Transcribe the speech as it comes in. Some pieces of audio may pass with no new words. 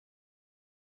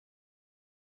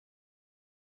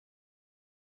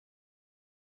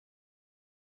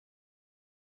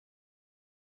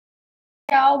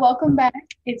Y'all, welcome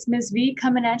back. It's Ms. V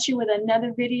coming at you with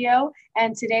another video.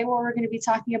 And today what we're going to be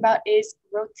talking about is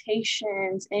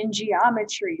rotations in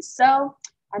geometry. So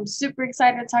I'm super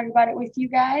excited to talk about it with you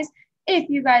guys. If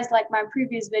you guys like my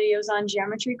previous videos on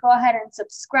geometry, go ahead and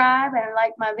subscribe and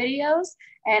like my videos.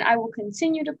 And I will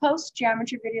continue to post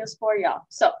geometry videos for y'all.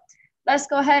 So let's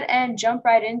go ahead and jump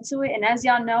right into it. And as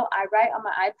y'all know, I write on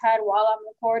my iPad while I'm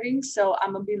recording. So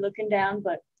I'm going to be looking down,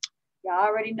 but y'all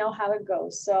already know how it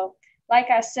goes. So like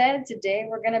I said, today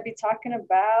we're going to be talking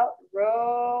about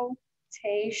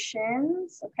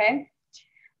rotations, okay?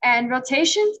 And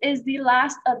rotations is the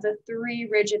last of the three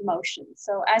rigid motions.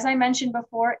 So as I mentioned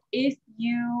before, if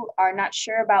you are not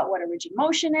sure about what a rigid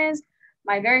motion is,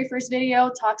 my very first video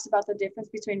talks about the difference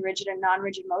between rigid and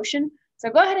non-rigid motion. So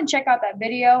go ahead and check out that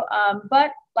video.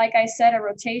 But like I said, a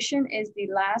rotation is the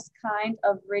last kind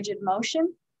of rigid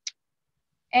motion.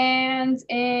 And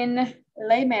in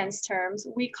layman's terms,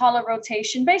 we call a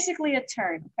rotation basically a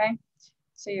turn, okay?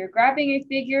 So you're grabbing a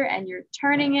figure and you're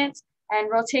turning it,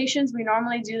 and rotations, we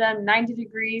normally do them 90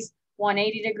 degrees,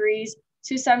 180 degrees,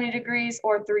 270 degrees,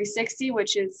 or 360,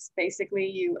 which is basically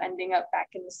you ending up back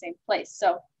in the same place.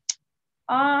 So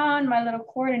on my little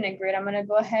coordinate grid, I'm gonna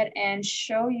go ahead and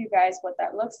show you guys what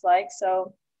that looks like.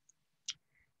 So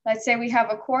let's say we have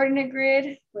a coordinate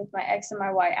grid with my X and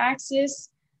my Y axis.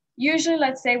 Usually,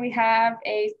 let's say we have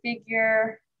a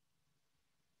figure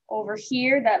over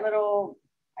here, that little,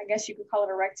 I guess you could call it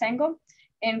a rectangle,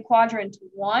 in quadrant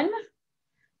 1.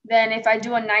 Then if I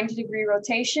do a 90-degree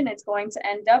rotation, it's going to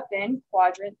end up in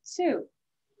quadrant 2.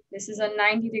 This is a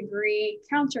 90-degree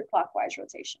counterclockwise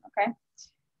rotation, okay?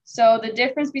 So the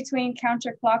difference between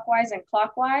counterclockwise and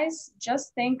clockwise,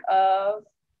 just think of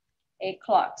a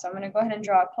clock. So I'm going to go ahead and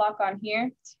draw a clock on here.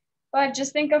 But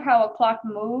just think of how a clock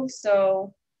moves.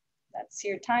 So that's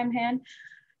your time hand,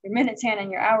 your minutes hand,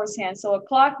 and your hours hand. So a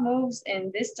clock moves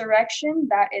in this direction.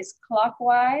 That is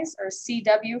clockwise, or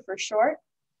CW for short.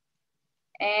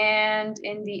 And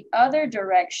in the other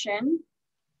direction,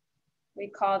 we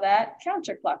call that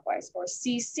counterclockwise, or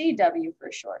CCW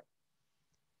for short.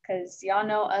 Because y'all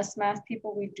know us math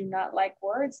people, we do not like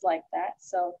words like that.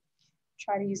 So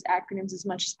try to use acronyms as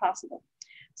much as possible.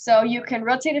 So you can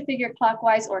rotate a figure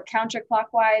clockwise or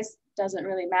counterclockwise, doesn't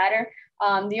really matter.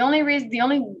 The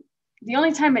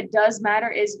only time it does matter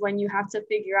is when you have to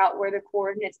figure out where the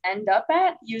coordinates end up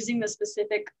at using the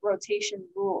specific rotation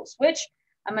rules, which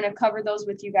I'm going to cover those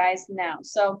with you guys now.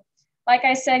 So like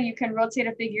I said, you can rotate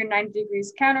a figure 90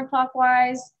 degrees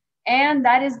counterclockwise, and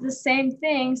that is the same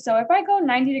thing. So if I go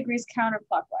 90 degrees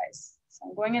counterclockwise, so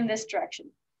I'm going in this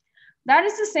direction, that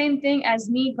is the same thing as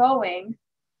me going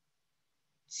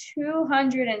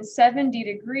 270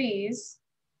 degrees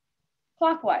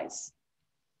clockwise,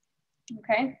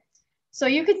 okay? So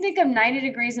you can think of 90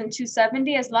 degrees and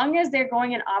 270 as long as they're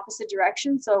going in opposite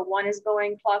directions. So one is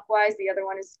going clockwise, the other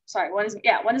one is, one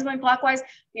is going clockwise,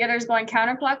 the other is going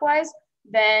counterclockwise,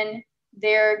 then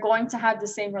they're going to have the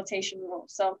same rotation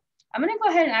rules. So I'm gonna go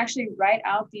ahead and actually write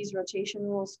out these rotation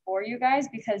rules for you guys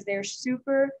because they're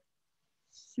super,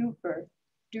 super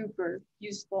duper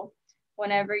useful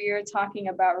whenever you're talking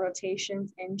about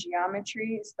rotations in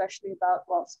geometry, especially about,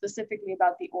 well, specifically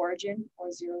about the origin or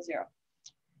 0, 0.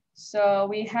 So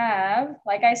we have,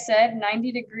 like I said,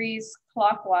 90 degrees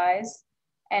clockwise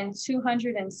and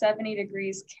 270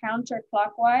 degrees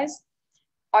counterclockwise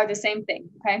are the same thing,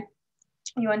 okay?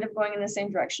 You end up going in the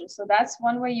same direction. So that's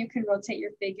one way you can rotate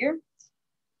your figure.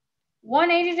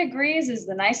 180 degrees is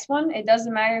the nice one. It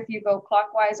doesn't matter if you go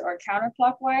clockwise or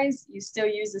counterclockwise, you still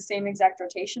use the same exact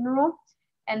rotation rule.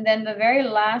 And then the very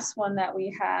last one that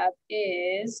we have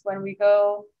is when we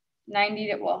go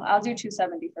 90 to, well, I'll do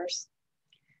 270 first.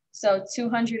 So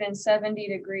 270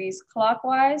 degrees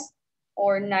clockwise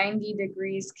or 90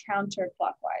 degrees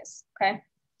counterclockwise, okay?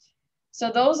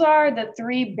 So those are the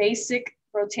three basic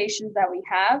rotations that we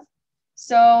have.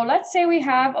 So let's say we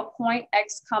have a point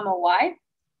X comma Y.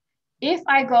 If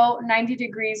I go 90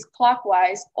 degrees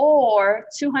clockwise or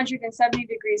 270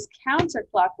 degrees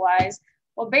counterclockwise,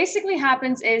 what basically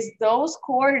happens is those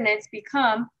coordinates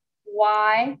become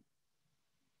Y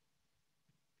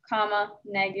comma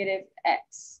negative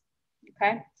X,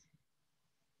 okay?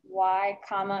 Y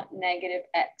comma negative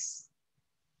X.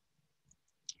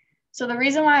 So the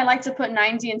reason why I like to put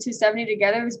 90 and 270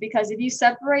 together is because if you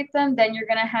separate them, then you're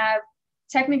gonna have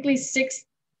technically six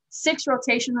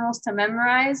rotation rules to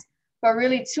memorize, but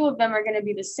really 2 of them are gonna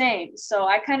be the same. So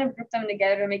I kind of group them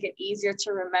together to make it easier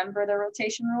to remember the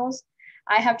rotation rules.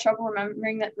 I have trouble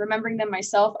remembering them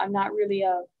myself. I'm not really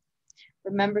a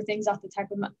remember things off the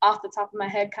top of my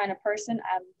head kind of person.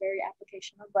 I'm very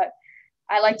applicational, but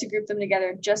I like to group them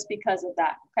together just because of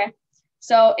that, okay?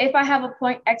 So if I have a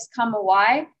point X comma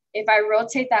Y, if I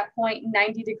rotate that point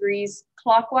 90 degrees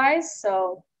clockwise,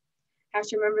 so I have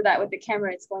to remember that with the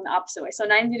camera, it's going the opposite way. So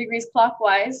 90 degrees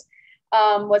clockwise,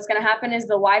 what's gonna happen is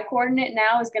the Y coordinate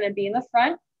now is gonna be in the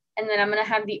front, and then I'm gonna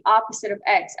have the opposite of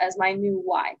X as my new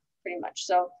Y, pretty much.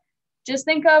 So just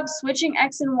think of switching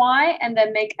X and Y and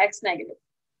then make X negative.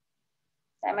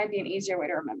 That might be an easier way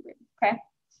to remember it, okay?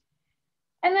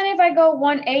 And then if I go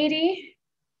 180,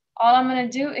 all I'm gonna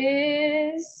do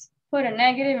is put a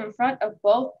negative in front of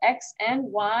both X and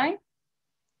Y,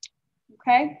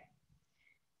 okay?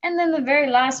 And then the very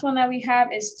last one that we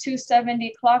have is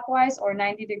 270 clockwise or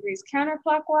 90 degrees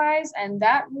counterclockwise. And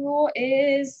that rule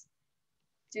is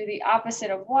do the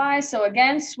opposite of Y. So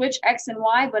again, switch X and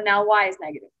Y, but now Y is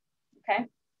negative, okay?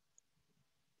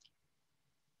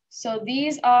 So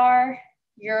these are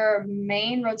your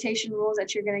main rotation rules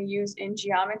that you're gonna use in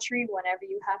geometry whenever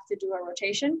you have to do a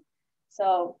rotation.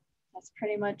 So that's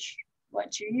pretty much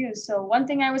what you use. So one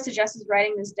thing I would suggest is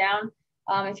writing this down.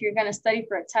 If you're gonna study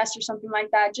for a test or something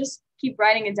like that, just keep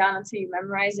writing it down until you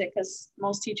memorize it, because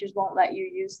most teachers won't let you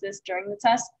use this during the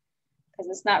test because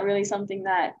it's not really something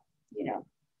that, you know,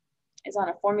 is on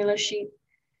a formula sheet.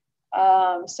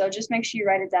 So just make sure you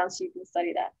write it down so you can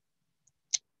study that.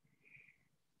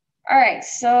 All right,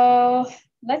 so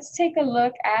let's take a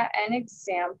look at an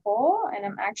example, and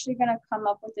I'm actually gonna come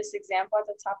up with this example at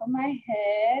the top of my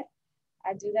head.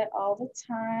 I do that all the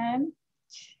time.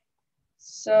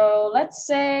 So let's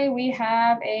say we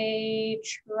have a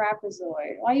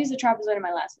trapezoid. Well, I used a trapezoid in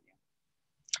my last video.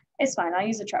 It's fine, I'll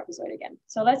use a trapezoid again.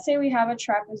 So let's say we have a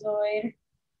trapezoid,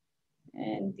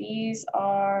 and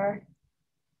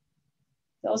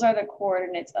those are the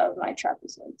coordinates of my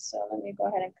trapezoid. So let me go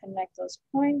ahead and connect those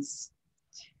points.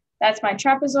 That's my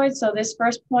trapezoid. So this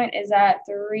first point is at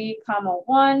 3,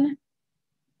 1.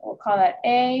 We'll call that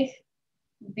A.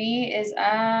 B is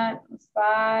at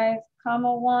 5,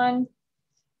 1.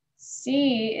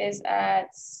 C is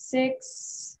at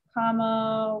 6,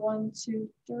 1, 2,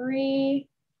 3.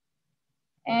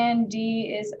 And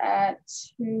D is at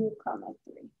 2,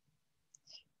 3.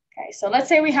 Okay, so let's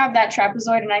say we have that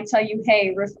trapezoid and I tell you,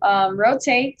 hey,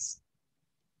 rotate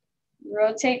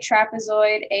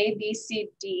trapezoid A, B, C,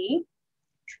 D.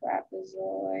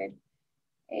 Trapezoid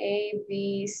A,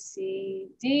 B, C,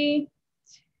 D.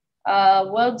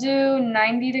 We'll do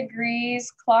 90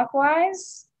 degrees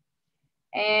clockwise,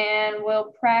 and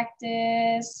we'll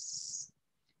practice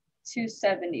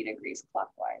 270 degrees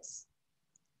clockwise.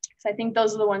 So I think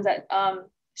those are the ones that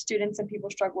students and people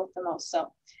struggle with the most.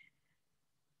 So,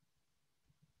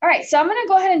 all right, so I'm gonna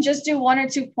go ahead and just do 1 or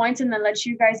 2 points and then let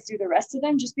you guys do the rest of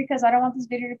them, just because I don't want this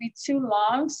video to be too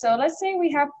long. So let's say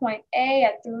we have point A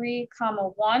at 3,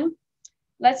 1.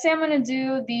 Let's say I'm gonna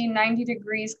do the 90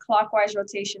 degrees clockwise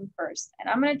rotation first, and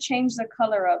I'm gonna change the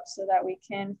color up so that we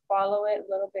can follow it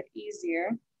a little bit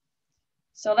easier.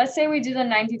 So let's say we do the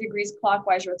 90 degrees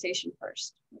clockwise rotation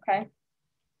first, okay?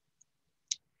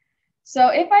 So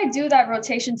if I do that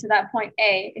rotation to that point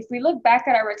A, if we look back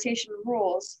at our rotation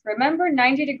rules, remember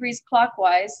 90 degrees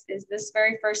clockwise is this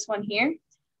very first one here.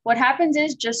 What happens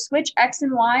is just switch X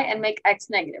and Y and make X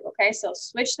negative, okay? So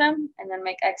switch them and then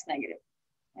make X negative.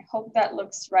 I hope that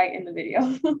looks right in the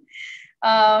video.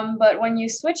 But when you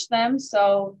switch them,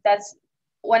 so that's,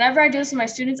 whenever I do this with my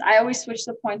students, I always switch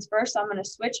the points first. So I'm gonna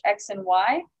switch X and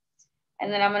Y,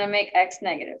 and then I'm gonna make X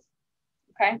negative,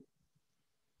 okay?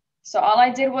 So all I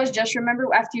did was just remember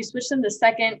after you switch them,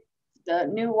 the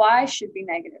new Y should be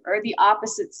negative, or the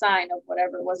opposite sign of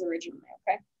whatever it was originally,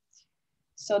 okay?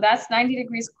 So that's 90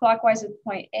 degrees clockwise with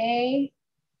point A.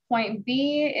 Point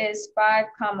B is 5,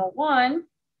 1.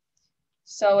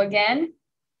 So again,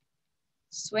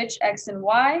 switch X and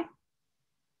Y,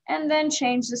 and then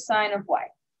change the sign of Y,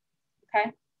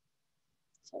 okay?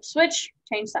 So switch,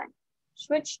 change sign,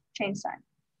 switch, change sign.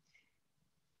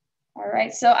 All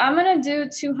right, so I'm gonna do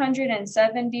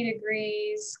 270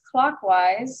 degrees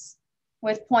clockwise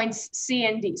with points C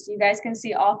and D. So you guys can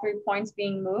see all 3 points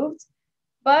being moved.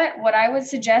 But what I would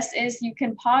suggest is you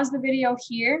can pause the video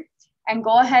here and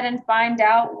go ahead and find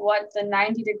out what the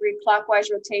 90-degree clockwise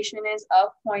rotation is of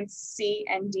points C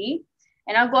and D.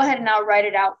 And I'll go ahead and I'll write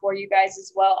it out for you guys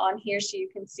as well on here so you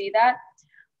can see that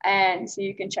and so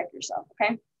you can check yourself,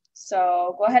 okay?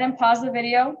 So go ahead and pause the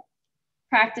video,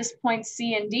 practice points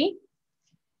C and D,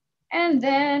 and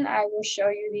then I will show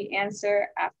you the answer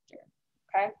after,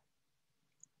 okay?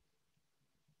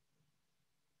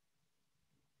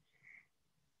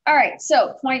 All right,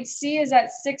 so point C is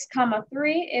at 6,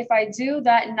 3. If I do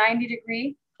that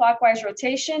 90-degree clockwise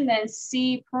rotation, then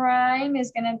C prime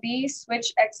is gonna be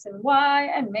switch X and Y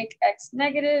and make X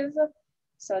negative.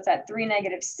 So it's at 3,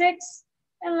 -6.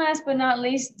 And last but not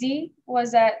least, D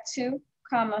was at 2,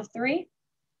 3.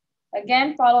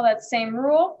 Again, follow that same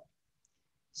rule.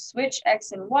 Switch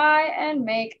X and Y and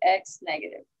make X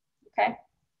negative, okay?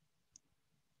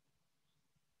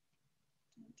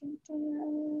 I think that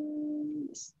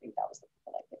was the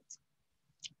one I picked.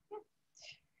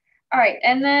 All right,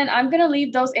 and then I'm gonna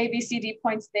leave those A, B, C, D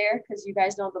points there because you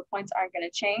guys know the points aren't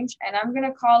gonna change. And I'm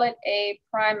gonna call it A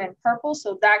prime in purple.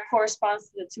 So that corresponds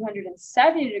to the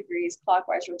 270 degrees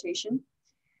clockwise rotation.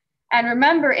 And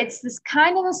remember, it's this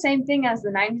kind of the same thing as the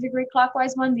 90-degree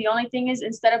clockwise one. The only thing is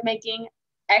instead of making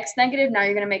X negative, now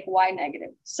you're gonna make Y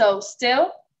negative. So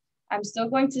I'm still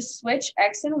going to switch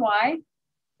X and Y,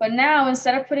 but now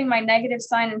instead of putting my negative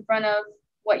sign in front of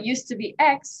what used to be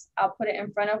X, I'll put it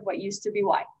in front of what used to be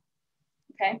Y.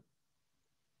 Okay.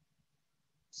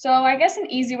 So I guess an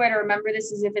easy way to remember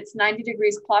this is if it's 90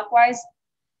 degrees clockwise,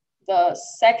 the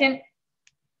second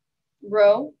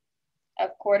row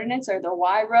of coordinates or the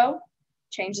Y row,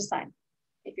 change the sign.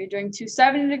 If you're doing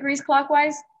 270 degrees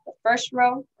clockwise, the first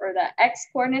row or the X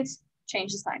coordinates,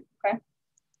 change the sign, okay?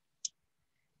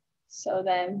 So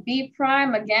then B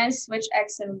prime, again, switch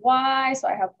X and Y. So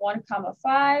I have 1,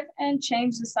 5 and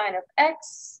change the sign of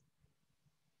X.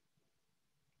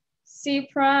 C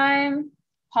prime,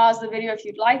 pause the video if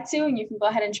you'd like to, and you can go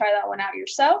ahead and try that one out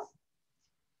yourself.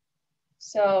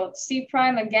 So C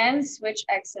prime again, switch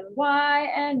X and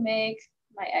Y and make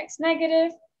my X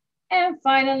negative. And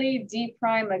finally, D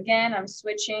prime again, I'm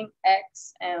switching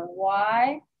X and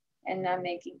Y and I'm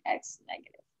making X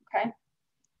negative, okay?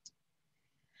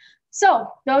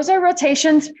 So those are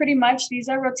rotations pretty much. These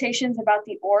are rotations about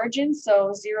the origin.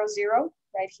 So 0, 0,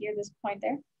 right here, this point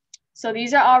there. So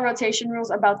these are all rotation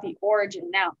rules about the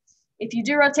origin. Now, if you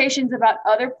do rotations about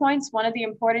other points, one of the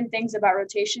important things about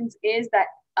rotations is that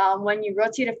when you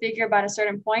rotate a figure about a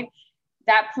certain point,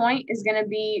 that point is going to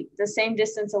be the same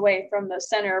distance away from the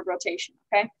center of rotation,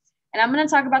 okay? And I'm going to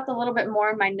talk about that a little bit more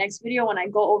in my next video when I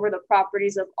go over the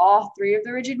properties of all 3 of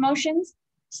the rigid motions,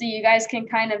 so you guys can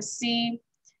kind of see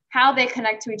how they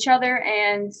connect to each other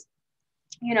and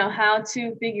you know, how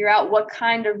to figure out what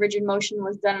kind of rigid motion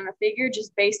was done on a figure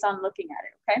just based on looking at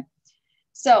it, okay?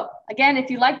 So again, if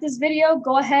you like this video,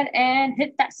 go ahead and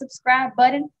hit that subscribe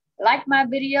button, like my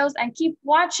videos, and keep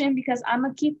watching because I'm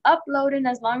gonna keep uploading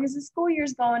as long as the school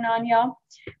year's going on, y'all.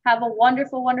 Have a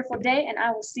wonderful, wonderful day, and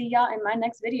I will see y'all in my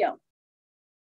next video.